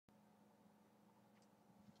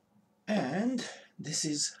And this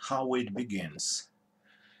is how it begins.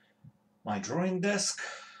 My drawing desk,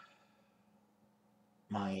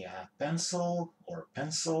 my pencil or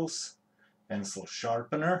pencils, pencil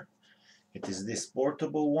sharpener. It is this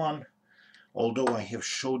portable one, although I have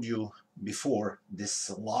showed you before this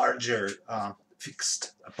larger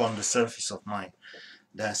fixed upon the surface of my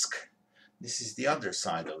desk. This is the other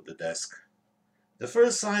side of the desk. The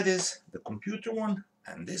first side is the computer one,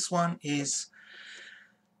 and this one is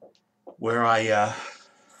where I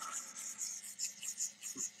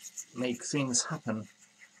make things happen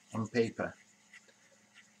on paper.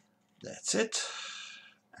 That's it,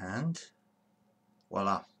 and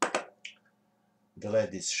voila, the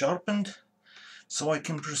lead is sharpened, so I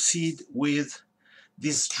can proceed with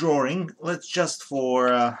this drawing. Let's just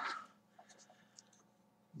for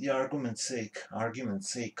the argument's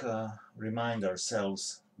sake, remind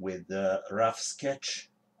ourselves with the rough sketch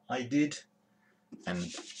I did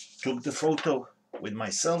and took the photo with my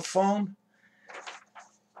cell phone,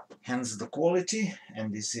 hence the quality,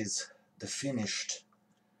 and this is the finished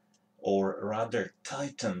or rather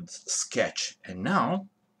tightened sketch. And now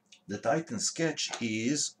the tightened sketch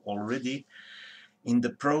is already in the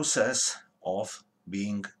process of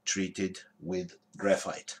being treated with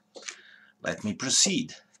graphite. Let me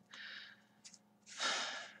proceed.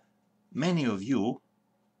 Many of you,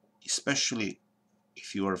 especially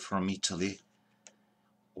if you are from Italy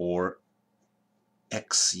or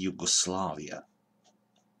ex-Yugoslavia,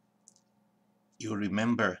 you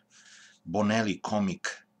remember Bonelli comic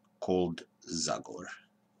called Zagor.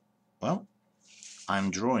 Well,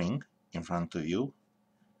 I'm drawing in front of you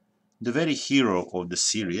the very hero of the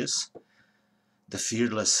series, the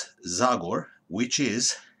fearless Zagor, which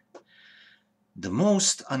is the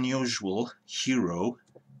most unusual hero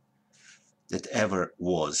that ever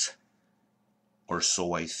was, or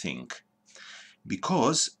so I think,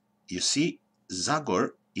 because you see,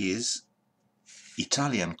 Zagor is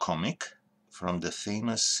Italian comic from the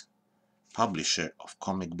famous publisher of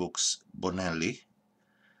comic books Bonelli,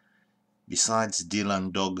 besides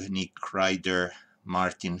Dylan Dog, Nick Ryder,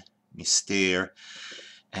 Martin Mister,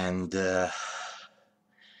 and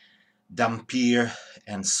Dampier,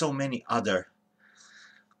 and so many other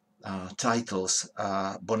titles.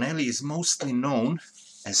 Bonelli is mostly known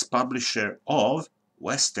as publisher of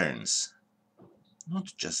westerns,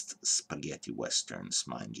 not just spaghetti westerns,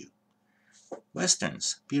 mind you,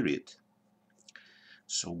 westerns, period.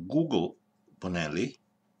 So Google Bonelli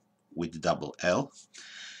with double L.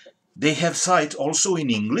 They have site also in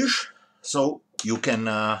English, so you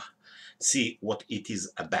can see what it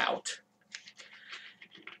is about.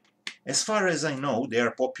 As far as I know, they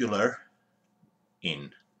are popular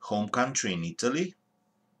in home country in Italy,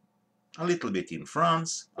 a little bit in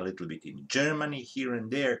France, a little bit in Germany, here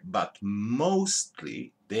and there, but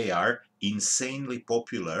mostly they are insanely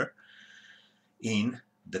popular in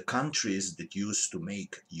the countries that used to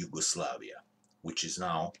make Yugoslavia, which is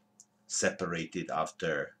now separated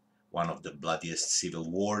after one of the bloodiest civil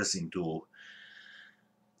wars into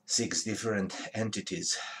 6 different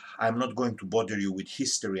entities. I'm not going to bother you with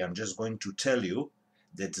history, I'm just going to tell you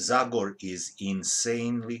that Zagor is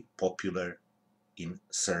insanely popular in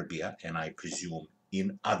Serbia, and I presume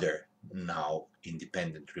in other now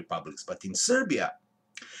independent republics. But in Serbia,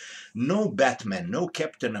 no Batman, no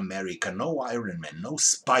Captain America, no Iron Man, no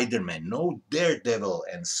Spider-Man, no Daredevil,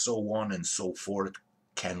 and so on and so forth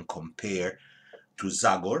can compare to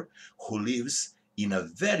Zagor, who lives in a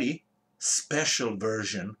very special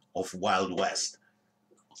version of Wild West.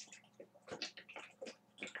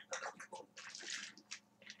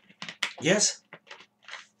 Yes,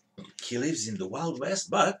 he lives in the Wild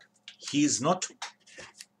West, but he is not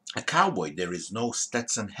a cowboy. There is no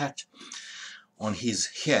Stetson hat on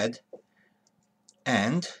his head,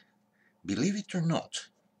 and believe it or not,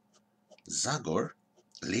 Zagor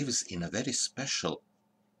lives in a very special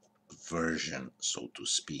version, so to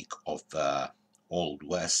speak, of Old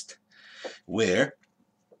West, where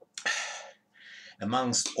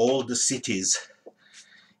amongst all the cities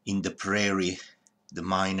in the prairie, the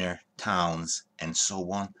minor towns and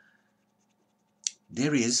so on,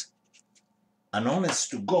 there is an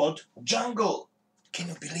honest-to-God jungle. Can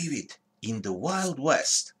you believe it? In the Wild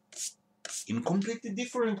West, in completely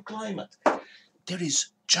different climate, there is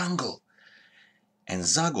jungle. And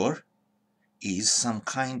Zagor is some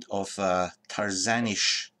kind of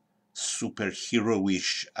Tarzanish,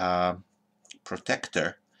 superhero-ish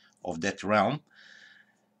protector of that realm,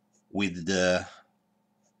 with the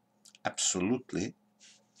absolutely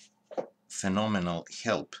phenomenal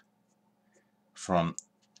help from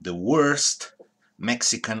the worst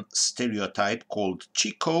Mexican stereotype called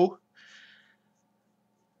Chico,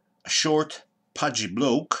 a short, pudgy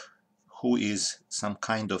bloke who is some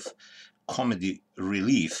kind of comedy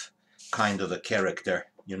relief kind of a character,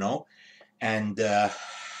 you know. And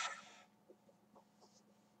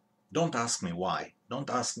don't ask me why, don't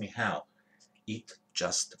ask me how, it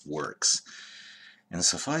just works. And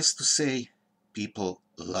suffice to say, people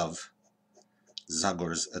love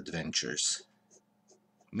Zagor's adventures.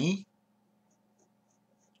 Me?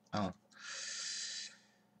 Oh,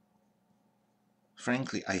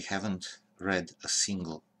 frankly, I haven't read a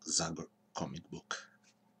single Zagor comic book.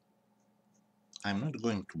 I'm not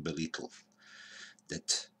going to belittle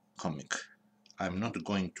that comic. I'm not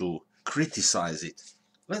going to criticize it.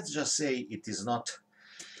 Let's just say it is not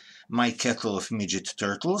my kettle of midget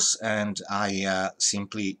turtles, and I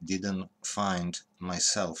simply didn't find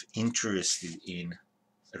myself interested in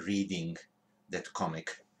reading that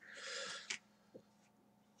comic.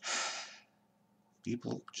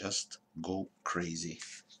 People just go crazy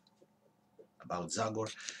about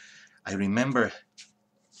Zagor. I remember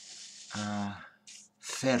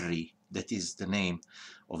Ferry, that is the name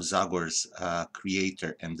of Zagor's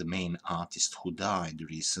creator and the main artist, who died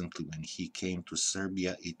recently. When he came to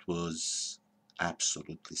Serbia, it was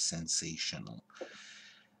absolutely sensational.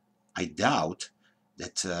 I doubt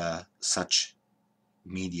that such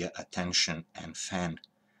media attention and fan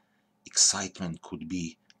excitement could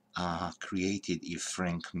be created if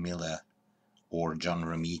Frank Miller or John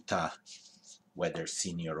Romita, whether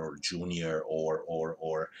senior or junior,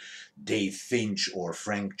 or Dave Finch or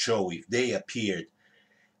Frank Cho, if they appeared,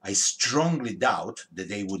 I strongly doubt that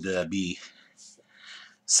they would be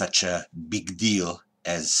such a big deal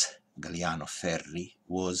as Galliano Ferri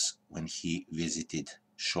was when he visited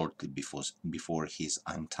shortly before his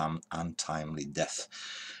untimely death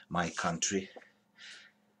my country.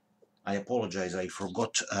 I apologize, I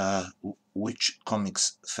forgot which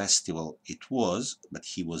comics festival it was, but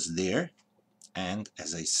he was there, and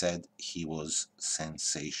as I said, he was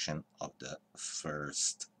sensation of the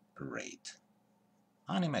first rate.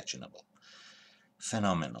 Unimaginable.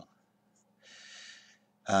 Phenomenal.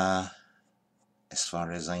 As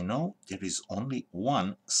far as I know, there is only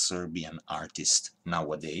one Serbian artist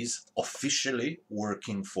nowadays officially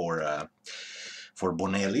working for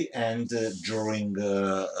Bonelli and drawing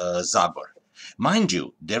Zagor. Mind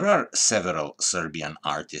you, there are several Serbian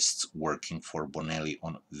artists working for Bonelli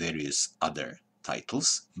on various other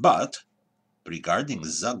titles, but regarding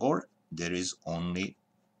Zagor, there is only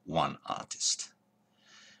one artist.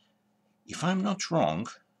 If I'm not wrong,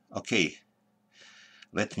 okay,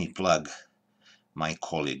 let me plug my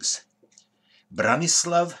colleagues.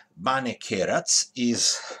 Branislav Bane Kerac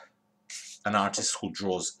is an artist who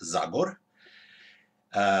draws Zagor.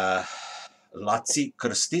 Laci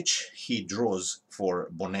Krstic, he draws for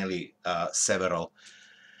Bonelli several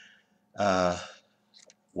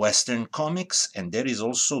Western comics, and there is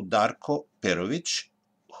also Darko Perovic,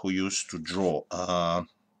 who used to draw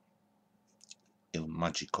Il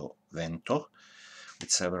Magico Vento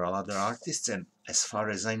with several other artists, and as far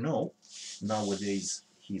as I know, nowadays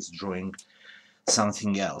he's drawing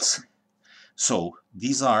something else. So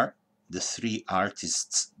these are the three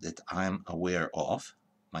artists that I'm aware of,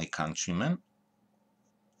 my countrymen,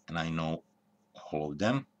 and I know all of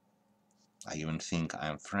them. I even think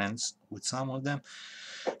I'm friends with some of them.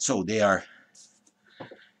 So they are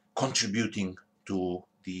contributing to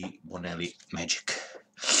the Bonelli magic.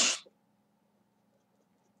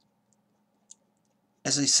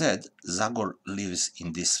 As I said, Zagor lives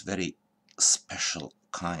in this very special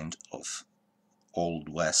kind of Old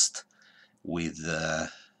West with the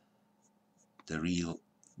real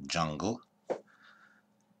jungle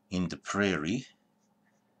in the prairie.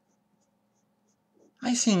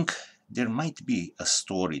 I think there might be a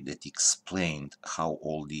story that explained how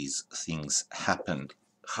all these things happened.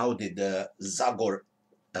 How did Zagor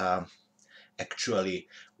actually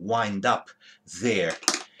wind up there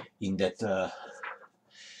in that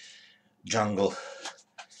jungle,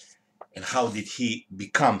 and how did he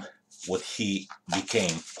become what he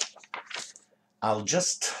became? I'll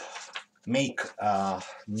just make a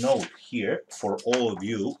note here for all of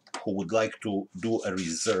you who would like to do a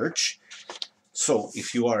research. So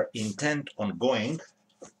if you are intent on going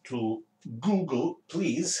to Google,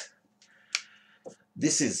 please,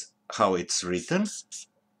 this is how it's written: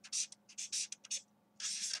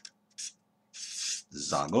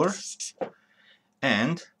 Zagor,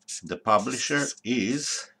 and the publisher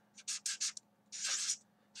is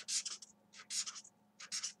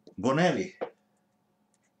Bonelli.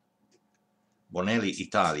 Bonelli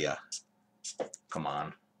Italia. Come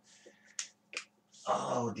on.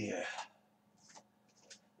 Oh dear.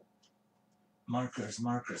 Markers.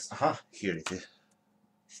 Aha, here it is.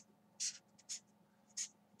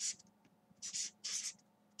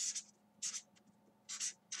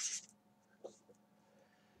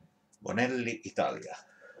 Bonelli Italia.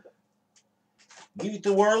 Give it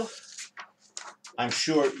a whirl. I'm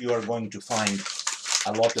sure you are going to find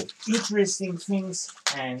a lot of interesting things,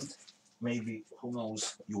 and maybe, who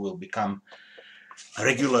knows, you will become a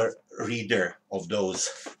regular reader of those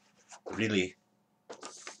really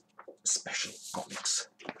special comics.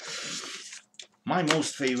 My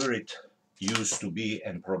most favorite used to be,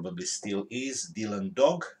 and probably still is, Dylan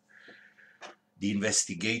Dog, the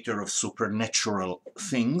investigator of supernatural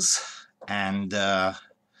things. And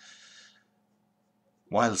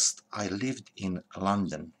whilst I lived in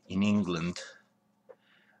London, in England,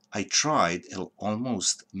 I tried,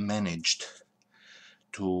 almost managed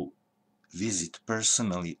to visit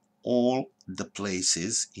personally all the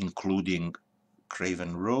places, including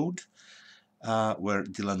Craven Road, where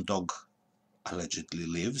Dylan Dog allegedly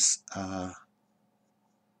lives.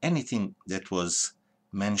 Anything that was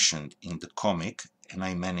mentioned in the comic, and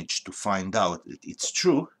I managed to find out that it's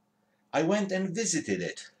true, I went and visited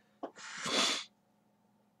it.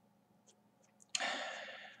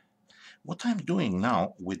 What I'm doing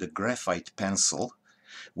now with a graphite pencil,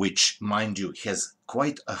 which, mind you, has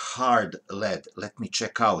quite a hard lead. Let me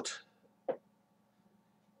check out.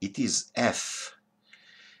 It is F.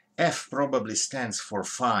 F probably stands for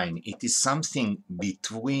fine. It is something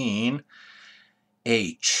between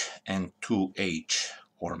H and 2H,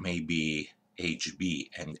 or maybe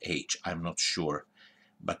HB and H, I'm not sure.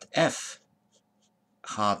 But F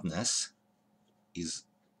hardness is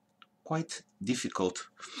quite difficult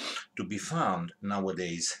to be found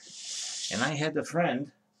nowadays. And I had a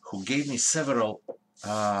friend who gave me several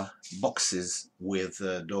boxes with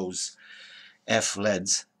those F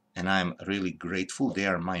leads, and I'm really grateful. They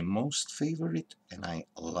are my most favorite, and I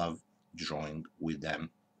love drawing with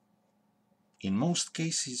them. In most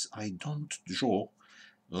cases, I don't draw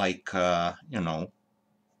like, you know,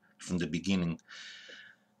 from the beginning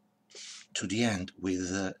to the end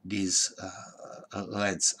with these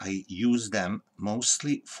leads. I use them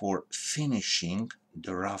mostly for finishing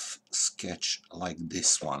the rough sketch like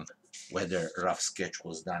this one, whether rough sketch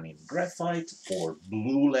was done in graphite or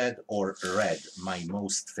blue lead or red, my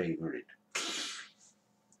most favorite.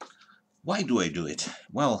 Why do I do it?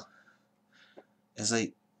 Well, as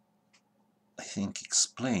I think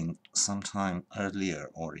explained sometime earlier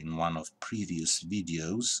or in one of previous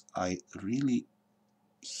videos, I really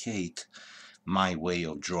hate my way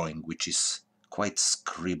of drawing, which is quite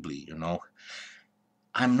scribbly, you know.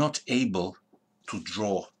 I'm not able to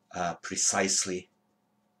draw precisely.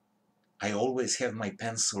 I always have my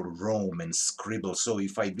pencil roam and scribble, so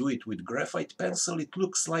if I do it with graphite pencil, it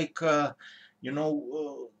looks like, you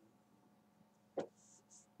know,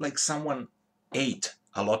 like someone ate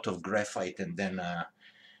a lot of graphite and then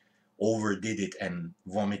overdid it and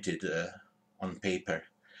vomited on paper.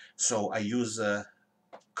 So I use a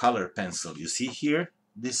color pencil. You see here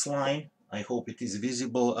this line? I hope it is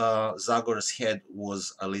visible. Zagor's head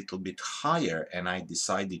was a little bit higher, and I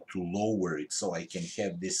decided to lower it so I can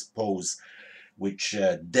have this pose which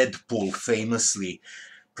Deadpool famously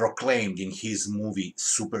proclaimed in his movie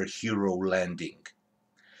Superhero Landing.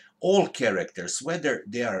 All characters, whether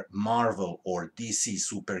they are Marvel or DC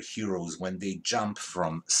superheroes, when they jump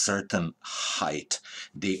from certain height,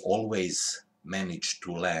 they always manage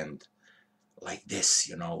to land like this,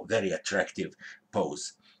 you know, very attractive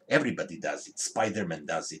pose. Everybody does it. Spider-Man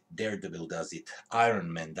does it. Daredevil does it.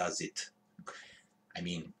 Iron Man does it. I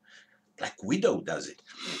mean, Black Widow does it.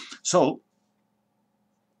 So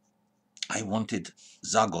I wanted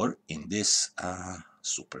Zagor in this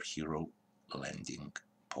superhero landing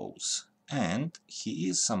pose. And he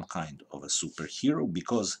is some kind of a superhero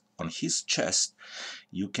because on his chest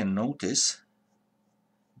you can notice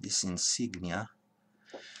this insignia,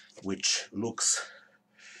 which looks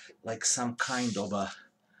like some kind of a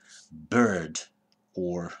bird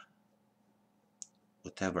or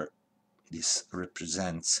whatever this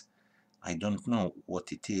represents. I don't know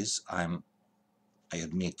what it is. I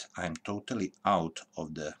admit I'm totally out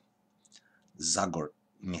of the Zagor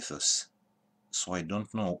mythos, so I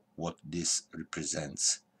don't know what this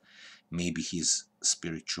represents. Maybe he's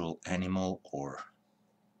spiritual animal, or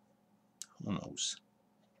who knows.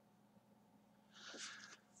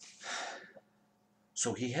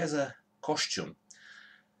 So he has a costume.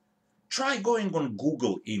 Try going on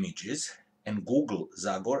Google Images and Google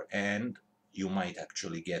Zagor, and you might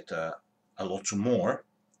actually get a lot more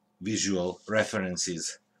visual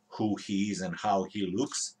references who he is and how he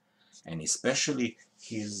looks, and especially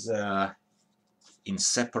his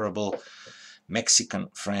inseparable Mexican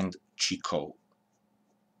friend Chico.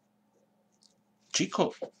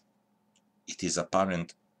 Chico, it is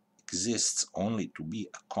apparent, exists only to be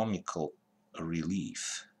a comical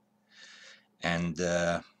relief. And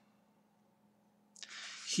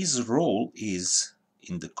his role is,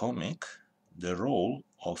 in the comic, the role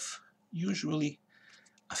of usually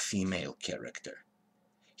a female character.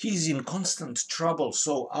 He's in constant trouble,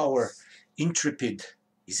 so our intrepid,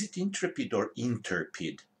 is it intrepid or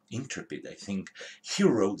interpid? Intrepid, I think,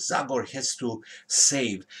 hero Zagor has to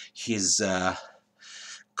save his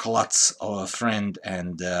klutz friend,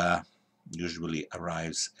 and usually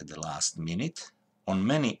arrives at the last minute. On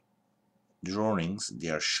many drawings, they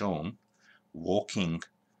are shown walking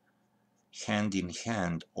hand in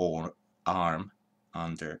hand or arm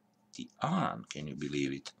under the arm. Can you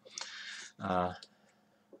believe it? I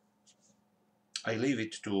leave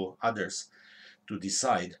it to others to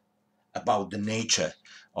decide about the nature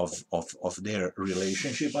of their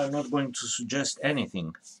relationship. I'm not going to suggest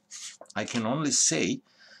anything. I can only say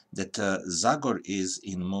that Zagor is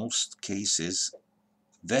in most cases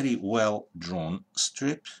very well drawn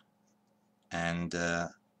strip, and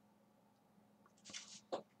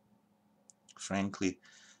frankly,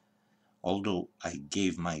 although I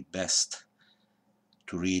gave my best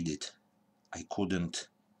to read it, I couldn't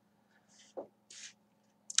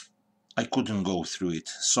go through it.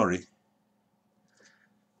 Sorry.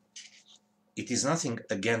 It is nothing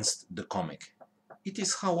against the comic. It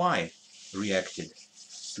is how I reacted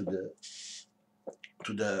to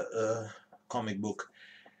the comic book.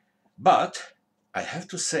 But I have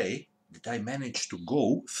to say that I managed to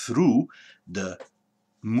go through the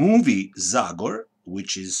movie Zagor,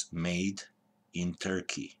 which is made in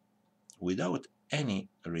Turkey, without any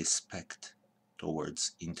respect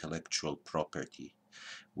towards intellectual property,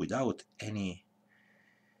 without any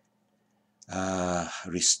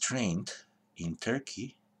restraint. In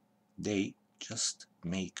Turkey, they just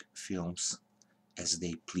make films as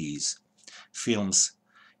they please. Films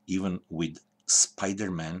even with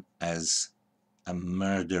Spider-Man as a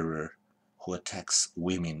murderer who attacks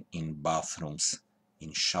women in bathrooms,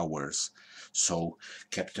 in showers. So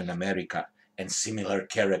Captain America and similar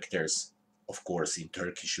characters, of course in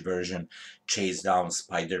Turkish version, chase down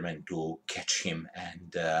Spider-Man to catch him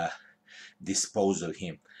and dispose of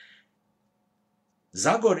him.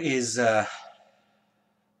 Zagor is a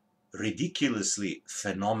ridiculously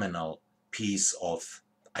phenomenal piece of,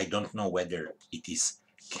 I don't know whether it is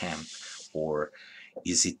camp or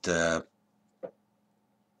is it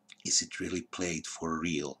really played for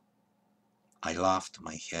real. I laughed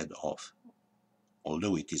my head off,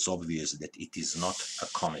 although it is obvious that it is not a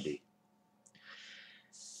comedy.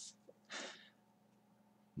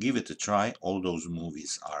 Give it a try. All those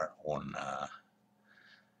movies are on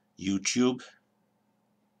YouTube.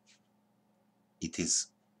 It is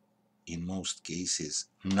in most cases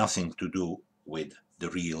nothing to do with the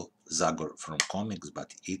real Zagor from comics,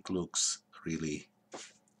 but it looks really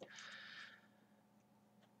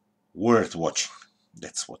worth watching.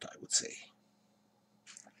 That's what I would say.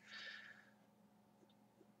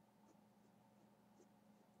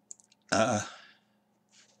 The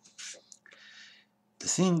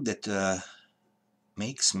thing that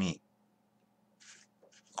makes me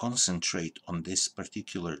concentrate on this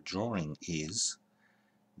particular drawing is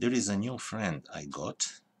there is a new friend I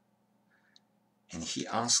got, and he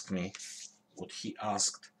asked me what he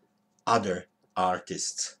asked other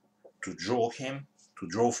artists to draw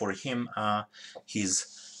for him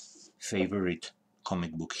his favorite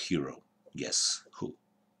comic book hero. Guess who?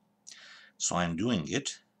 So I'm doing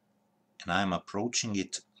it, and I'm approaching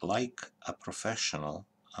it like a professional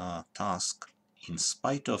task, in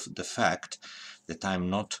spite of the fact that I'm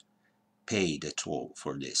not paid at all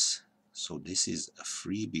for this. So this is a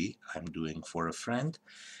freebie I'm doing for a friend,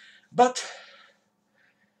 but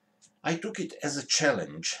I took it as a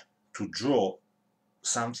challenge to draw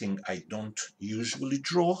something I don't usually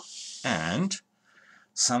draw, and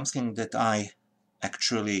something that I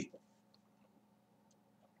actually,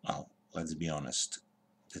 well, let's be honest,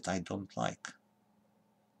 that I don't like.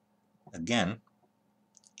 Again,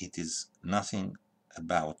 it is nothing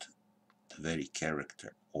about the very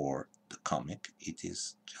character or the comic. It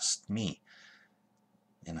is just me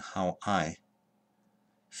and how I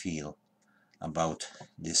feel about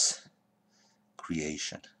this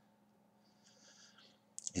creation.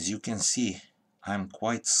 As you can see, I'm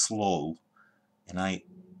quite slow, and I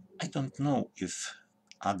don't know if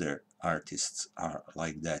other artists are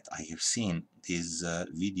like that. I have seen these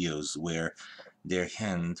videos where their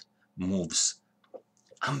hand moves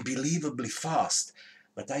unbelievably fast,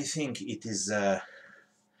 but I think it is a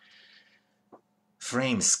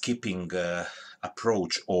frame skipping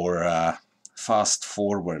approach, or fast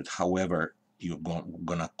forward, however you're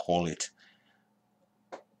gonna call it.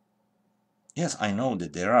 Yes, I know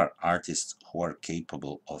that there are artists who are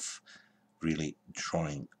capable of really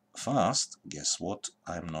drawing fast, guess what?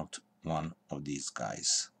 I'm not one of these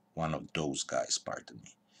guys, one of those guys, pardon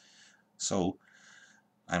me. So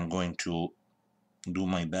I'm going to do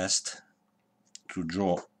my best to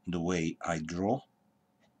draw the way I draw,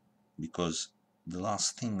 because the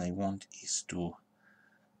last thing I want is to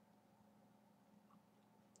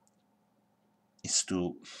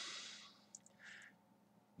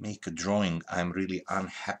make a drawing I'm really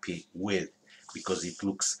unhappy with because it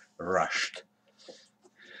looks rushed.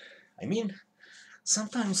 I mean,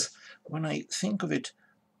 sometimes when I think of it,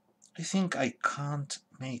 I think I can't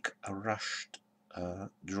make a rushed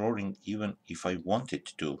drawing even if I wanted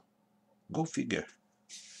to. Go figure.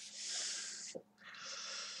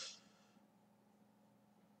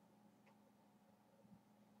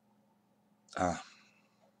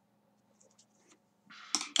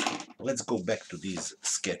 Let's go back to these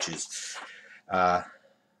sketches.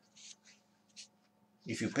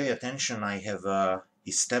 If you pay attention, I have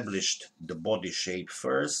established the body shape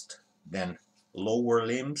first, then lower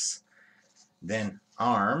limbs, then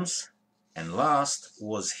arms, and last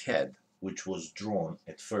was head, which was drawn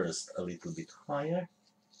at first a little bit higher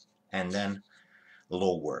and then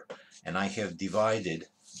lower. And I have divided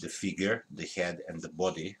the figure, the head and the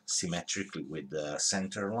body symmetrically with the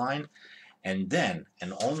center line, and then,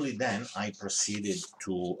 and only then, I proceeded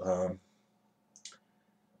to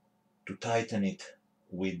tighten it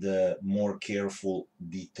with more careful,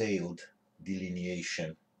 detailed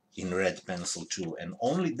delineation in red pencil too. And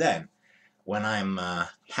only then, when I'm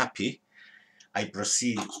happy, I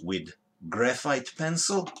proceed with graphite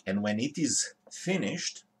pencil, and when it is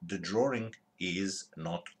finished, the drawing is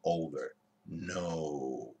not over.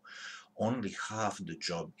 No, only half the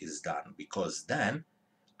job is done, because then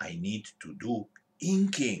I need to do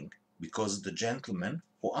inking, because the gentleman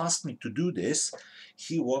who asked me to do this,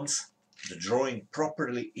 he wants the drawing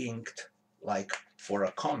properly inked like for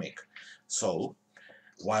a comic. So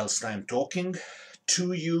whilst I'm talking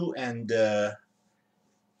to you and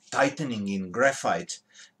tightening in graphite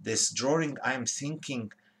this drawing, I'm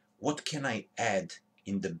thinking, what can I add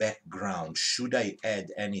in the background? Should I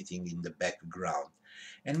add anything in the background?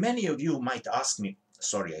 And many of you might ask me,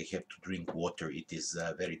 sorry, I have to drink water, it is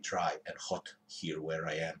very dry and hot here where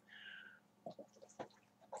I am.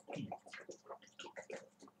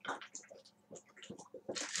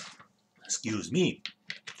 Excuse me.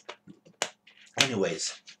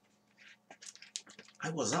 Anyways, I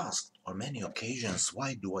was asked on many occasions,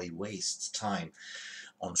 why do I waste time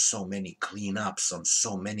on so many cleanups, on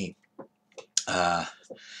so many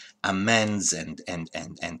amends and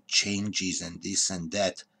changes and this and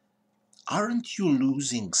that? Aren't you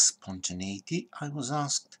losing spontaneity? I was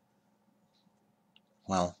asked.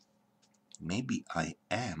 Well, maybe I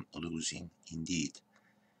am losing indeed.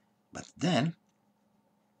 But then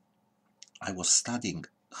I was studying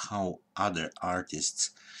how other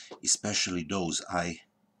artists, especially those I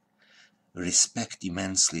respect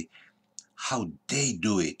immensely, how they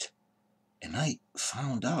do it. And I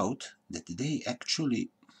found out that they actually,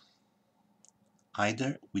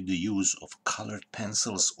 either with the use of colored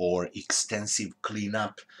pencils or extensive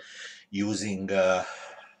cleanup using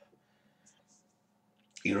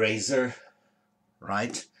eraser,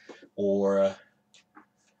 right? Or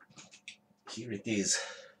here it is,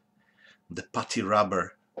 the putty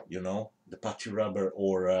rubber, you know, the putty rubber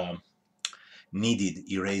or kneaded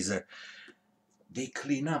eraser. They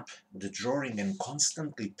clean up the drawing and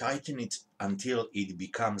constantly tighten it until it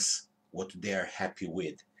becomes what they are happy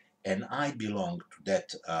with. And I belong to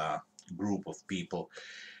that group of people.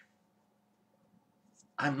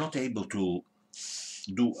 I'm not able to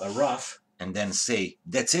do a rough and then say,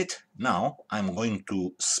 that's it, now I'm going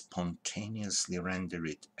to spontaneously render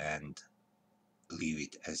it and leave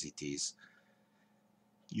it as it is.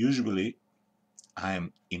 Usually,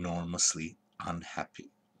 I'm enormously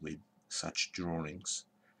unhappy with such drawings.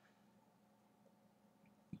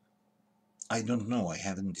 I don't know, I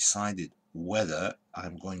haven't decided whether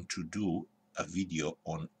I'm going to do a video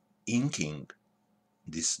on inking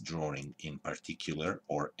this drawing in particular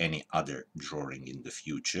or any other drawing in the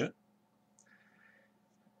future.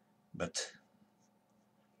 But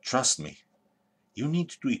trust me, you need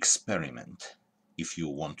to experiment if you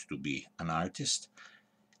want to be an artist.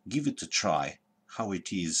 Give it a try how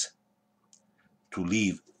it is to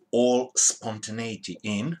leave all spontaneity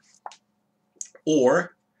in,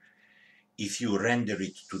 or if you render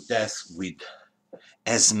it to death with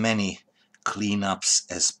as many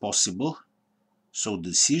cleanups as possible. So the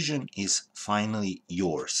decision is finally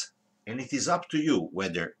yours, and it is up to you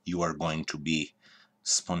whether you are going to be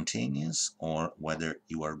spontaneous or whether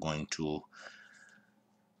you are going to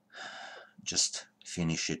just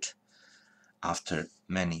finish it after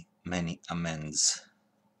many amends.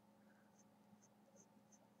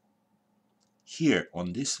 Here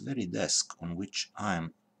on this very desk on which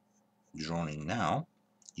I'm drawing now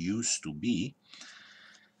used to be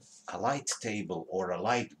a light table or a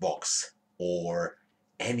light box or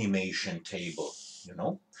animation table, you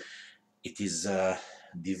know. It is a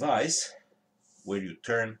device where you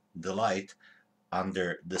turn the light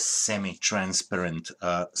under the semi-transparent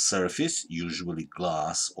surface, usually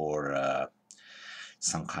glass or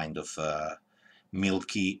some kind of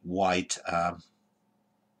milky white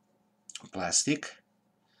plastic.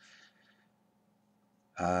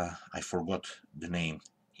 I forgot the name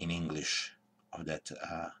in English of that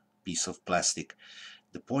piece of plastic.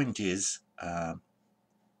 The point is that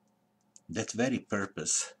very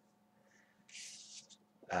purpose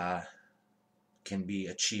can be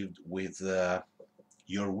achieved with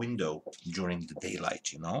your window during the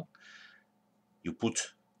daylight, you know. You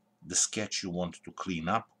put the sketch you want to clean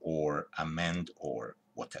up or amend or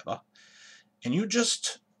whatever, and you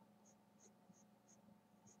just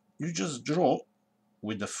draw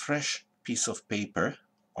with a fresh piece of paper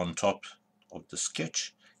on top of the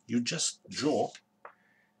sketch. You just draw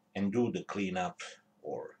and do the cleanup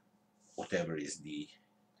or whatever is the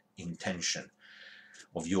intention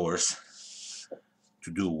of yours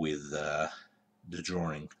to do with the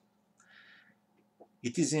drawing.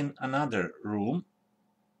 It is in another room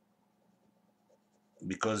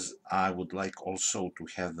because I would like also to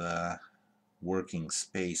have a working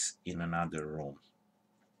space in another room.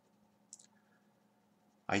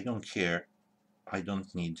 I don't care, I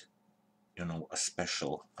don't need, you know, a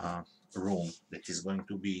special room that is going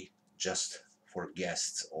to be just for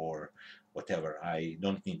guests or whatever. I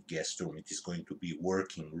don't need guest room, it is going to be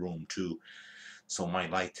working room too. So my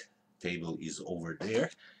light table is over there,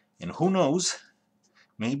 and who knows,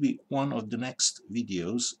 maybe one of the next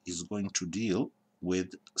videos is going to deal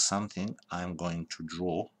with something I'm going to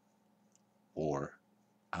draw or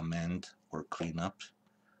amend or clean up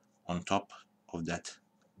on top of that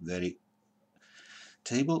very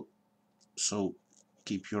table. So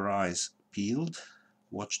keep your eyes peeled,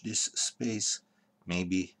 watch this space.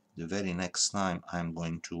 Maybe the very next time I'm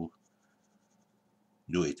going to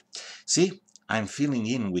do it. See, I'm filling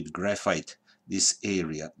in with graphite this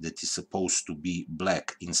area that is supposed to be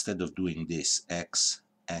black instead of doing this X,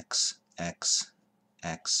 X, X,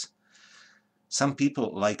 X. Some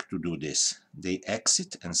people like to do this. They X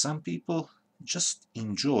it, and some people just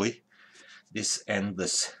enjoy this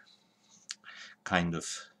endless kind of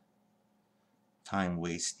time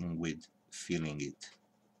wasting with filling it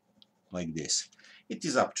like this. It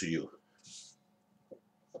is up to you.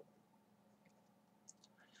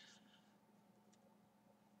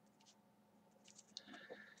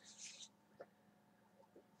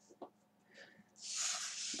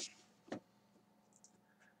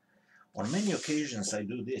 On many occasions I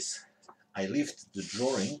do this. I lift the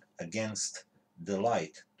drawing against the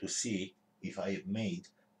light to see if I've made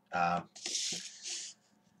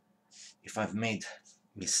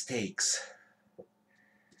mistakes.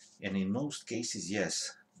 And in most cases,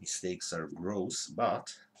 yes, mistakes are gross,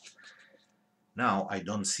 but now I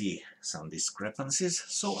don't see some discrepancies,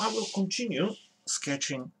 so I will continue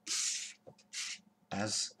sketching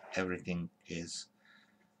as everything is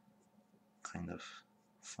kind of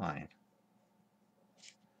fine.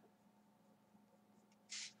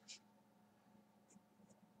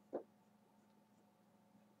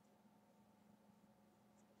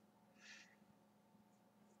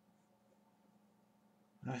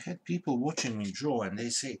 I had people watching me draw and they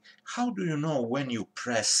say, how do you know when you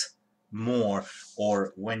press more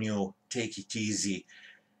or when you take it easy?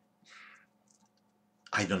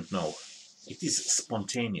 I don't know. It is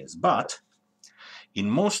spontaneous, but in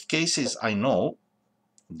most cases I know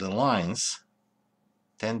the lines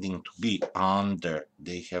tending to be under,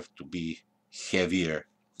 they have to be heavier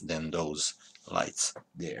than those lights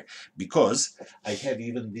there, because I have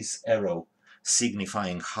even this arrow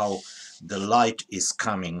signifying how the light is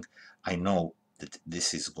coming. I know that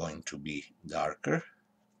this is going to be darker.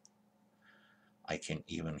 I can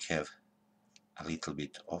even have a little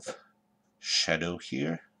bit of shadow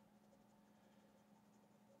here.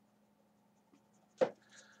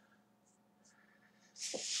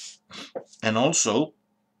 And also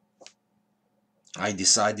I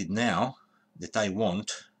decided now that I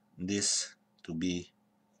want this to be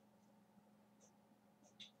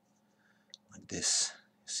like this,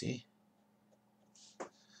 see?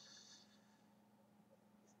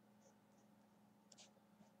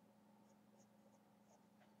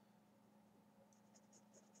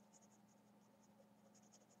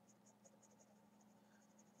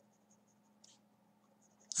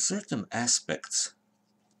 certain aspects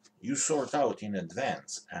you sort out in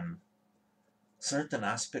advance, and certain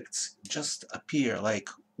aspects just appear like,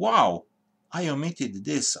 wow, I omitted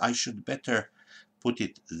this, I should better put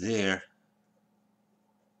it there.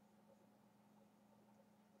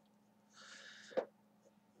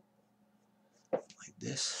 Like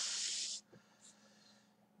this.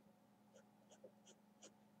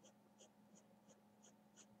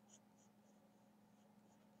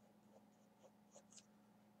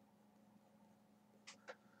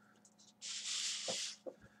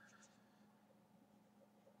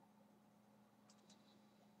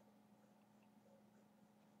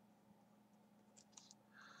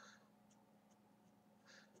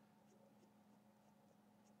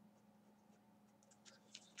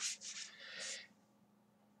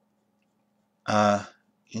 Uh,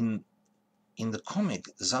 in in the comic,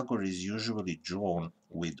 Zagor is usually drawn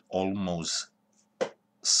with almost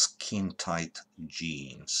skin-tight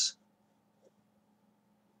jeans.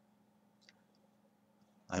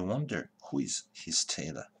 I wonder who is his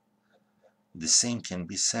tailor. The same can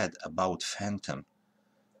be said about Phantom.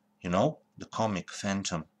 You know, the comic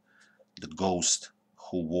Phantom, the ghost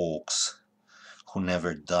who walks, who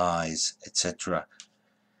never dies, etc.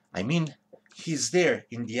 I mean, he's there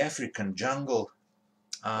in the African jungle,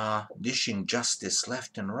 dishing justice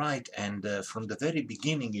left and right, and from the very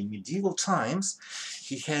beginning in medieval times,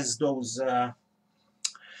 he has those. Uh,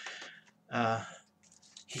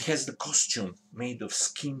 he has the costume made of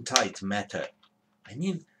skin-tight matter. I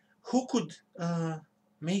mean, who could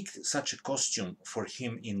make such a costume for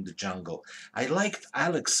him in the jungle? I liked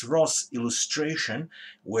Alex Ross' illustration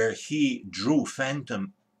where he drew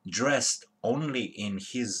Phantom dressed only in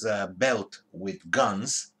his belt with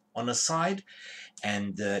guns on a side,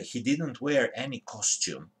 and he didn't wear any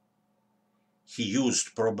costume. He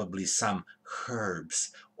used probably some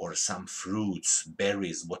herbs or some fruits,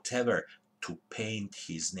 berries, whatever, to paint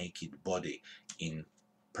his naked body in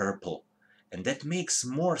purple. And that makes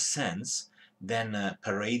more sense than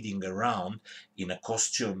parading around in a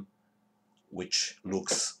costume which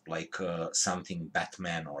looks like something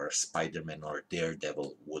Batman or Spider-Man or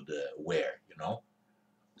Daredevil would wear, you know?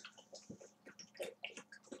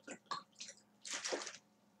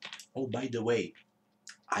 Oh, by the way,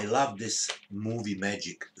 I love this movie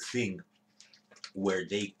magic thing where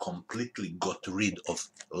they completely got rid of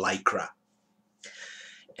lycra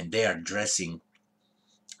and they are dressing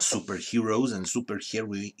superheroes and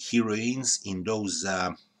superheroines in those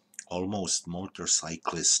almost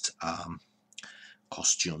motorcyclist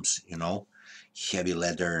costumes, you know, heavy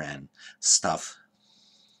leather and stuff.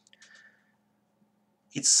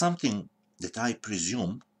 It's something that I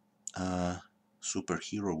presume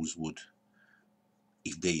superheroes would,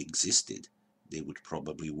 if they existed, they would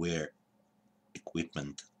probably wear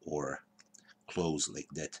equipment or clothes like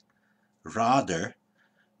that rather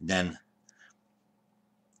than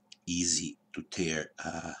easy to tear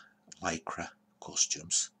lycra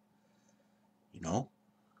costumes, you know.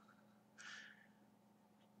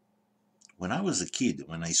 When I was a kid,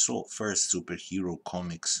 when I saw first superhero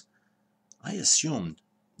comics, I assumed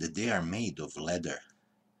that they are made of leather,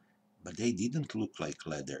 but they didn't look like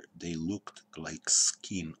leather. They looked like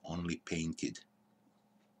skin, only painted,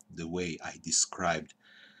 the way I described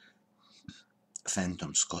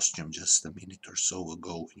Phantom's costume just a minute or so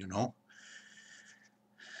ago, you know.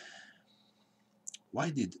 Why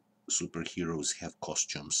did superheroes have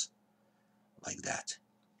costumes like that?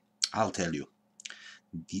 I'll tell you.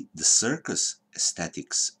 The circus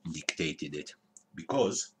aesthetics dictated it,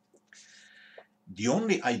 because the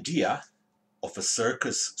only idea of a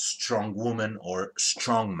circus strong woman or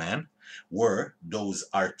strong man were those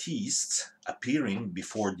artists appearing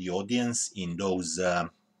before the audience in those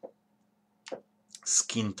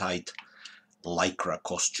skin-tight lycra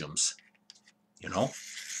costumes, you know,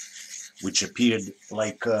 which appeared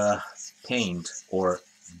like paint or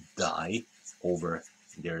dye over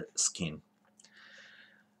their skin.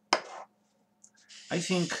 I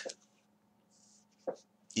think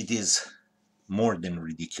it is more than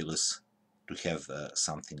ridiculous to have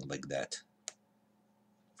something like that.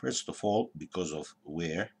 First of all, because of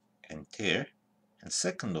wear and tear, and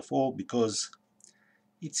second of all, because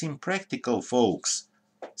it's impractical, folks.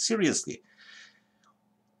 Seriously,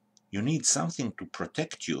 you need something to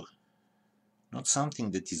protect you, not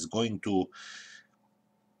something that is going to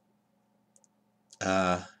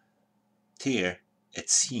uh, tear at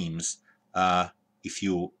seams if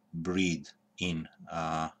you breathe in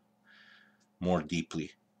more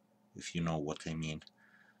deeply, if you know what I mean.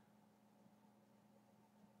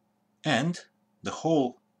 And the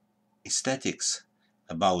whole aesthetics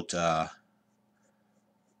about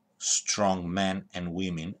strong men and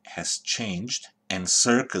women has changed, and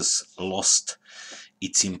circus lost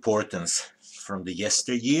its importance from the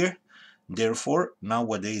yesteryear. Therefore,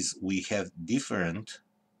 nowadays we have different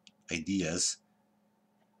ideas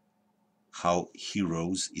how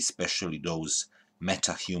heroes, especially those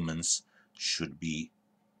meta-humans, should be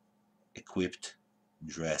equipped,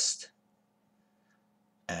 dressed,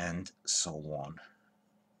 and so on.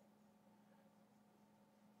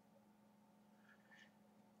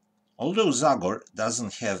 Although Zagor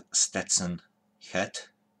doesn't have Stetson hat,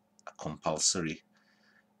 a compulsory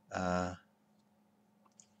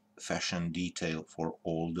fashion detail for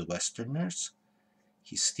all the Westerners,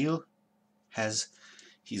 he still has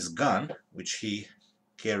his gun, which he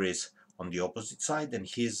carries on the opposite side, and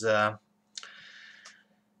his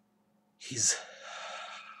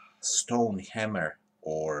stone hammer,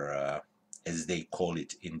 or as they call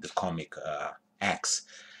it in the comic, axe,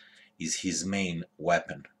 is his main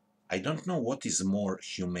weapon. I don't know what is more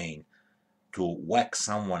humane, to whack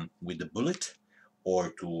someone with a bullet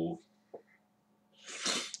or to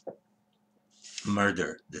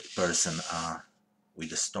murder that person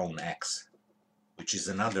with a stone axe, which is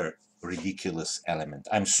another ridiculous element.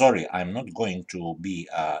 I'm sorry, I'm not going to be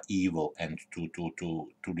evil and to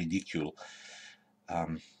ridicule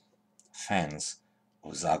fans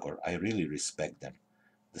of Zagor. I really respect them,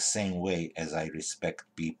 the same way as I respect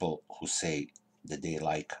people who say that they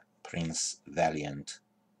like Prince Valiant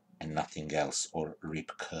and nothing else, or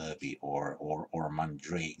Rip Kirby, or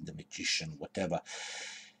Mandrake the Magician, whatever.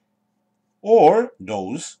 Or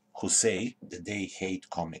those who say that they hate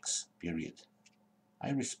comics, period.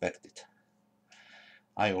 I respect it.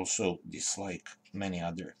 I also dislike many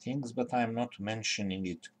other things, but I'm not mentioning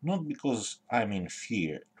it, not because I'm in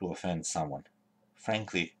fear to offend someone.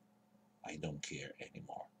 Frankly, I don't care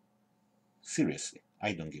anymore. Seriously,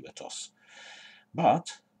 I don't give a toss.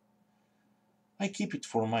 But I keep it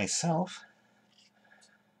for myself.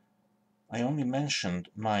 I only mentioned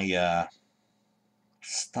my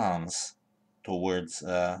stance towards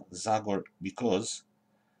Zagor because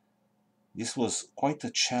this was quite a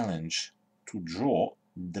challenge to draw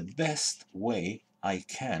the best way I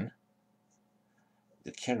can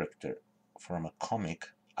the character from a comic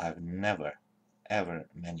I've never ever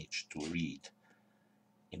managed to read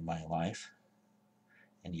in my life,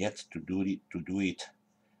 and yet to do it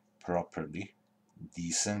properly,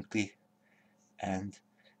 decently, and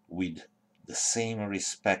with the same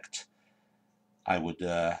respect I would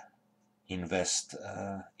invest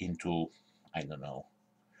into, I don't know,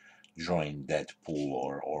 drawing Deadpool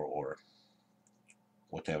or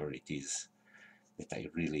whatever it is that I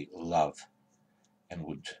really love and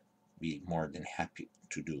would be more than happy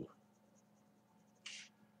to do.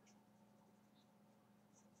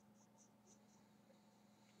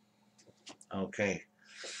 Okay,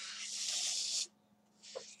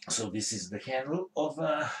 so this is the handle of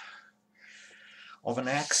an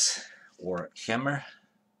axe or hammer.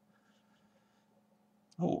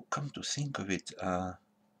 Oh, come to think of it, I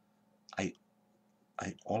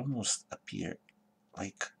I almost appear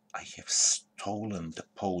like I have stolen the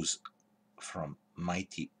pose from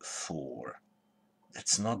mighty Thor.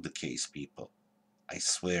 That's not the case, people. I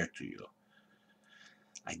swear to you.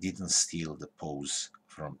 I didn't steal the pose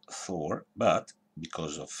from Thor, but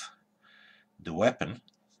because of the weapon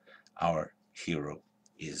our hero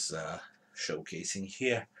is showcasing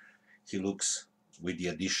here, he looks, with the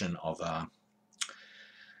addition of a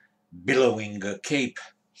billowing cape,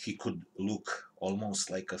 he could look almost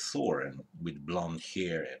like a Thor, and with blonde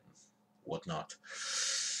hair and whatnot.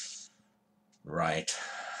 Right,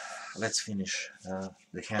 let's finish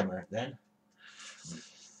the hammer then.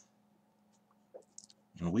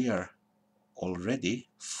 And we are already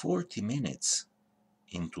 40 minutes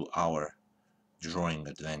into our drawing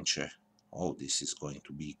adventure. Oh, this is going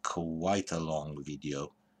to be quite a long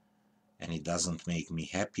video, and it doesn't make me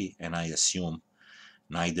happy, and I assume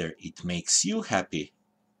neither it makes you happy,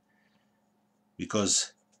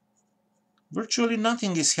 because virtually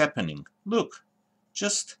nothing is happening. Look,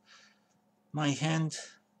 just my hand.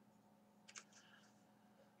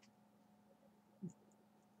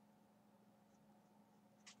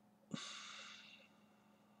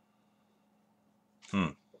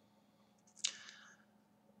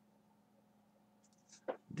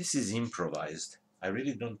 This is improvised. I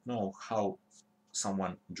really don't know how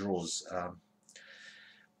someone draws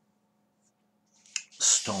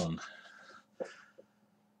stone.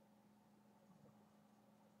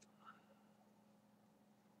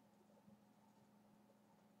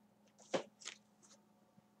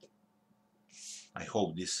 I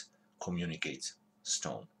hope this communicates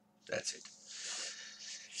stone. That's it.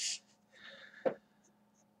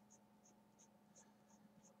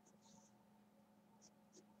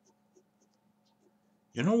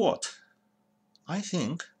 You know what? I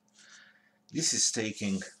think this is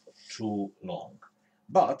taking too long.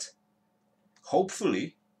 But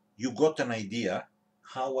hopefully you got an idea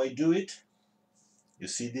how I do it. You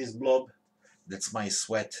see this blob? That's my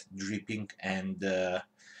sweat dripping and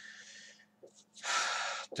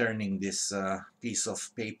turning this piece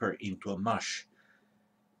of paper into a mush.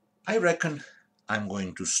 I reckon I'm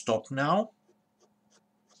going to stop now,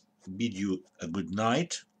 bid you a good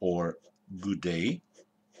night or good day,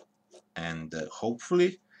 and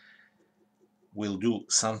hopefully we'll do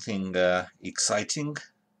something exciting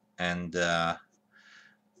and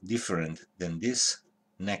different than this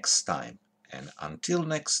next time. And until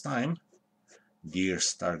next time, dear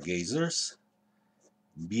stargazers,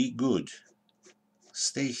 be good,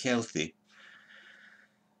 stay healthy,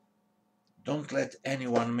 don't let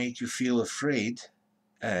anyone make you feel afraid,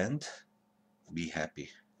 and be happy.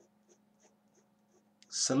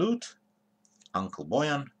 Salute, Uncle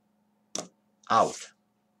Boyan, out.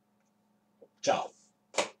 Ciao.